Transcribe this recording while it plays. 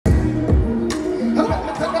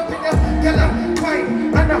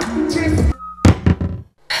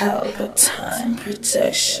Pelpa time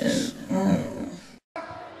protection.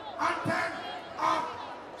 Anthem of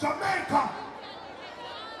Jamaica.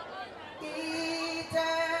 Eternal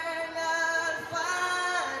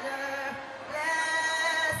Father,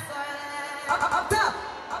 bless our land. Up top.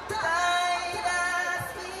 Guide us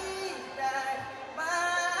with thy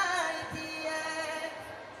mighty hand.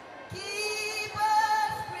 Keep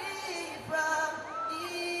us free from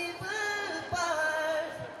evil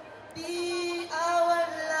powers. Be our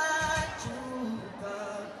light, true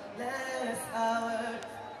God, bless our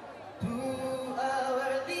to our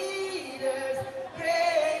leaders,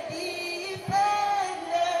 great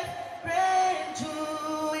defenders, bring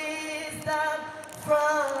true wisdom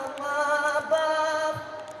from above.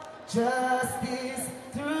 Justice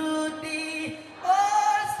through thee,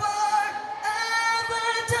 ours forever,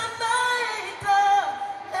 Jamaica,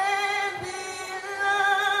 and we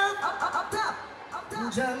love. Up top.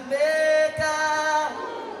 Jamaica,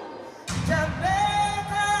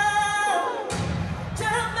 Jamaica,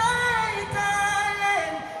 Jamaica,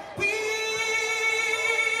 and we love.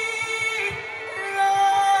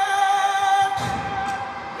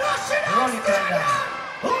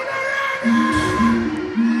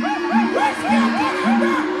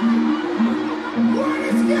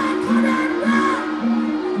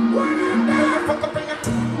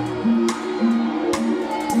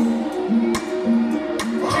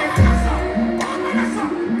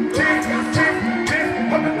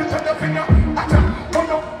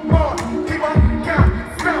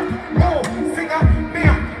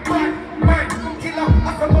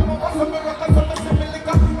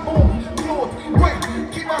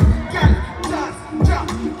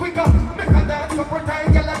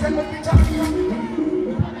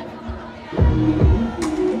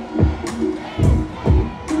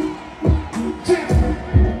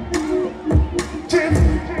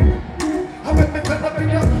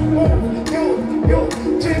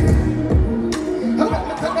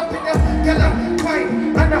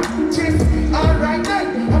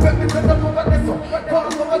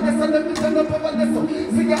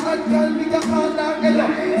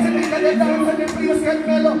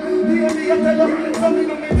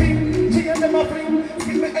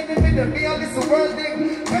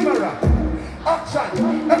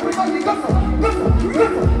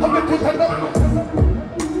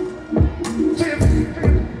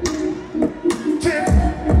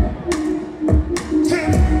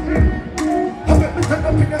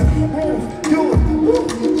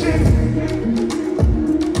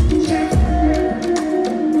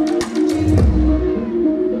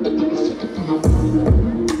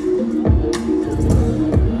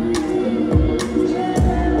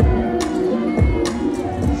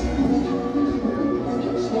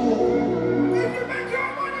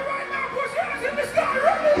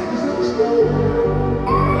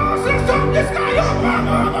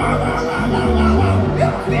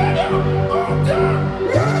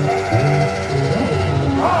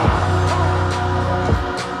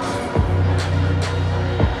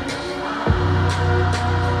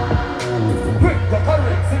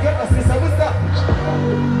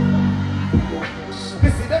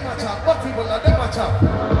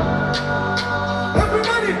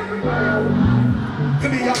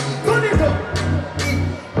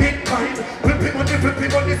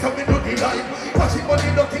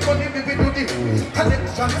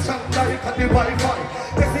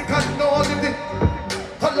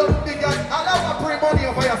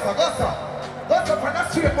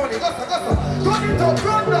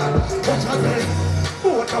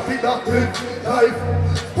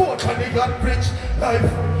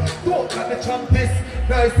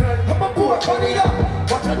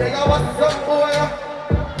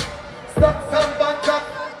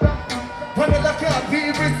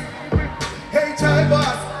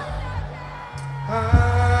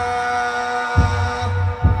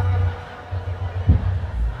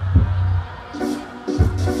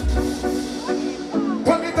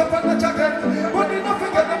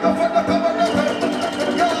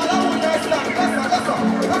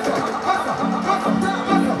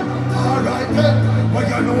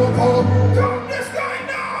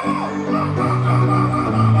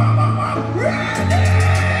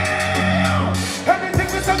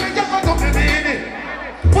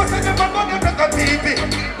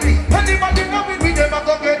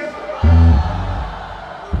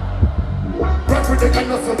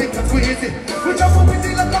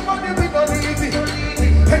 National Stadium.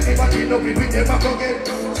 Anybody know we never go get.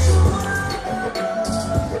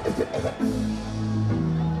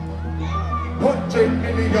 $100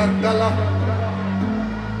 million.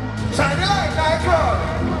 Shine the light, night crowd.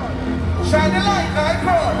 Shine the light, night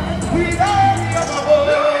crowd. We are the other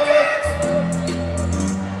boy.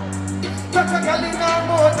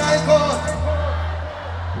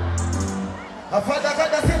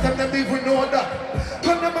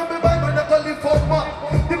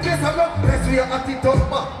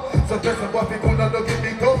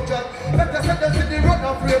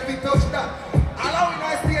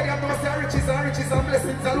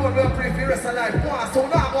 so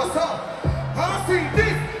now what's up? I see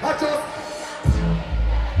this, I just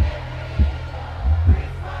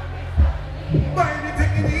buy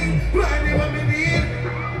anything you need, buy anyone you need.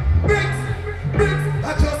 Bricks, I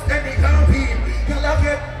just any kind of beat. Can I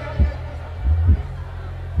get?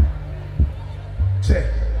 Check.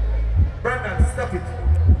 Brandon, stop it.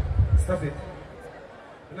 Stop it.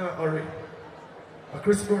 No, hurry.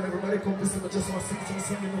 Chris Brown, everybody come to see me, just want to sing some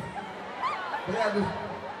song, you know. What I do?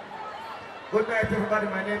 Good night, everybody.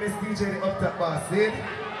 My name is TEEJAY, the Up Top Boss. See?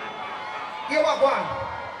 Here what one?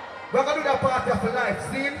 We're going to do that party of life,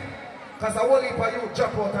 see? Because I whole heap of you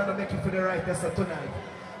drop out and make it for the right test tonight.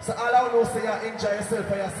 So all I know is you enjoy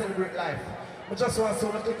yourself and you celebrate life. I just want to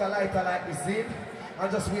click a lighter like this, see?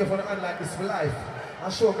 And just wave on the hand like this for life.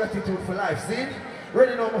 And show gratitude for life, see?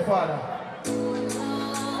 Ready now, my father.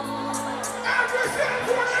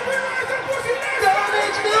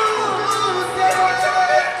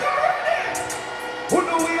 Who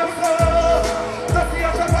know we have come? That's the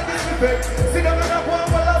answer for this effect. See them in a one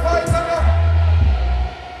for love eyes and up.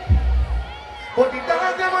 But the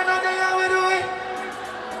dog them another year we do it.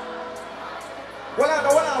 Well,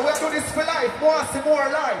 we're doing this for life. More see more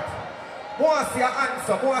light. More see an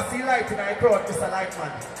answer. More see light in our crowd, Mr.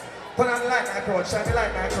 Lightman. Turn on the light in our crowd. Shine the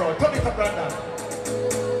light in our crowd. Turn it up, Brandon.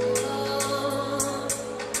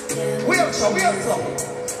 We have some.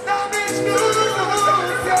 Now this news,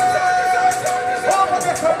 over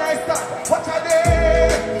there for nice time. What are they?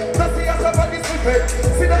 To see us up on this weekend.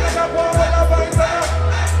 See the other one while I find out.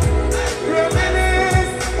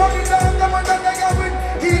 Reminisce. But we don't come on that they are with.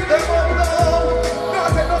 Keep them on now.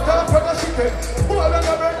 Not enough time for the shit. More than a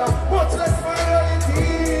brother. Much less morality.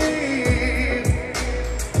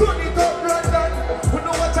 Turn it up, Brandon. We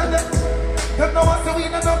know what I did. Them know what's the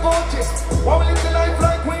win and the coaches. Why we live the life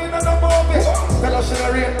like we in the movie? Tell us she not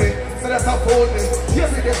rate me, so that's how fold me. You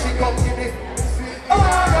see that she come give me.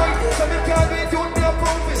 Alright, so me can't be doing me a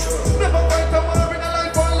profit. Never fight a war in a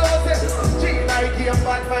life on love it. G-Nike and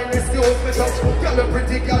bad mind excuse me touch. Girl a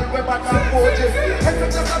pretty girl with bad emojis. And some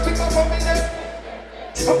just a trick up on me neck.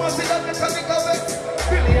 I must see that mechanic of it.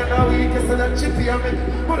 Billion a week, so that chippy on me.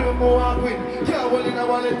 But if more I win, can't hold in a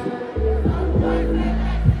wallet.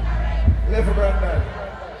 Live for Brandon.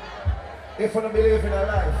 If you don't believe in a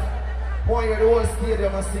life, why you the whole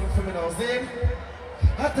stadium and sing for me now, see?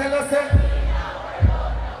 I tell us,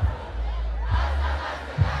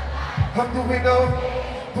 I'm doing now,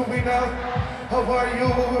 how are you?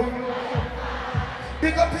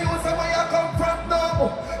 Big up you, so where you come from now?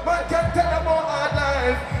 Man can tell them about our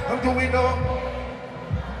life, I'm doing now.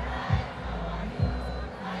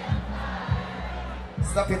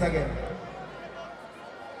 Stop it again.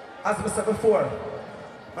 As I said before,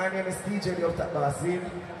 my name is TEEJAY, the Up Top Boss, Zin.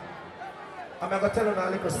 I'm going to tell you a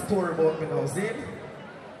little story about me now, Zin.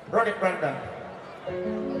 Run it, Brandon.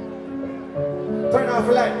 Turn off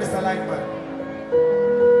the light, Mr. Lightman.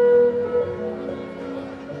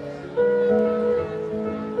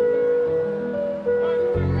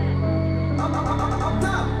 Up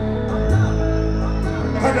top.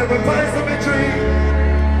 I never find symmetry.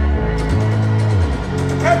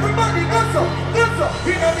 Everybody, guts up.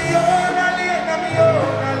 You know me all.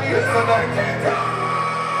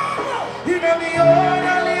 You know me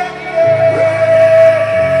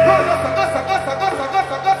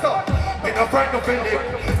me no friend of Philip,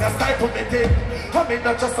 that's time to me take. I mean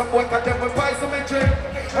not just some boy can them with buy some drink.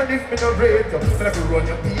 And if me no rate you, me never run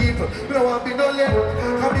your people. Me no want be no left,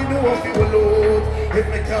 and me know if you will load. If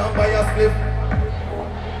me can't buy a slip,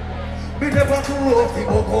 me never grew up the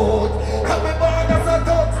boat. And me born as a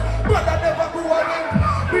dog, but I never grew up.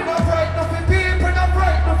 We not frightened of the people, not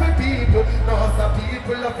frightened of the people. No, some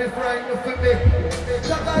people have been frightened of me.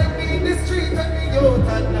 That I me in the street and me out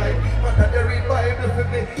at night. But they read Bible for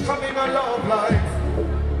me, coming on love lights.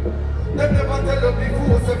 They never tell you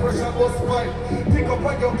before, say pressure was fight. Pick up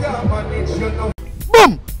on your car, manage, you know.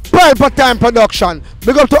 Boom! Pelpa Time production.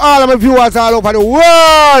 Big up to all of my viewers all over the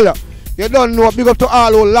world. You don't know, big up to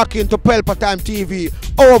all who lock into Pelpa Time TV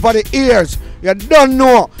over the years. You don't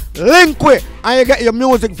know. Link with and you get your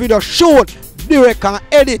music video shoot, direct and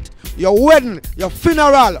edit, your wedding, your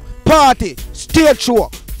funeral, party, stage show,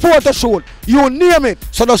 photo shoot, you name it.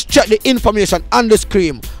 So just check the information on the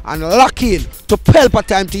screen and lock in to Pelpa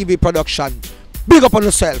Time TV production. Big up on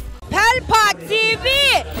yourself. Pelpa TV!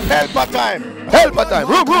 Pelpa Time! Pelpa Time!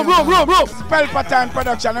 Room! Pelpa Time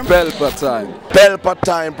production. Pelpa Time. Pelpa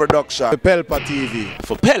Time production. Pelpa TV.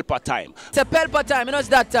 For Pelpa Time. It's a Pelpa Time, you know it's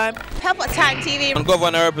that time. Pelpa Time TV. I'm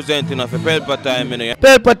governor representing of Pelpa Time, you know.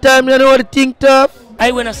 Pelpa Time, you know what the thing tough? I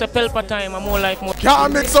when I say Pelpa time, I'm more like more.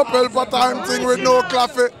 Can't mix up Pelpa time thing with no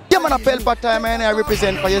coffee. Yeah, man, a Pelpa time, and I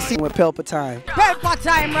represent for your scene with Pelpa time. Pelpa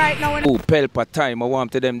time right now. Oh, Pelpa time, I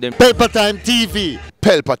want to them. Pelpa time TV.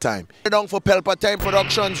 Pelpa time. Down for Pelpa time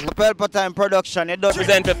productions. Pelpa time production, it does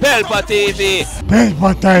Present for Pelpa TV.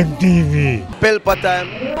 Pelpa time TV. Pelpa time.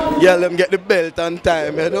 Yeah, let them get the belt on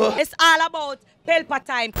time, you know. It's all about Pelpa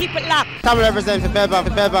time. Keep it locked. Time represent for Pelpa,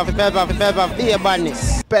 the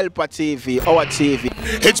badness. Pelpa TV, our TV.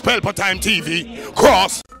 It's Pelpa time TV.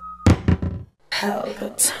 Cross.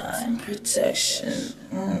 Pelpa time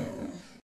protection.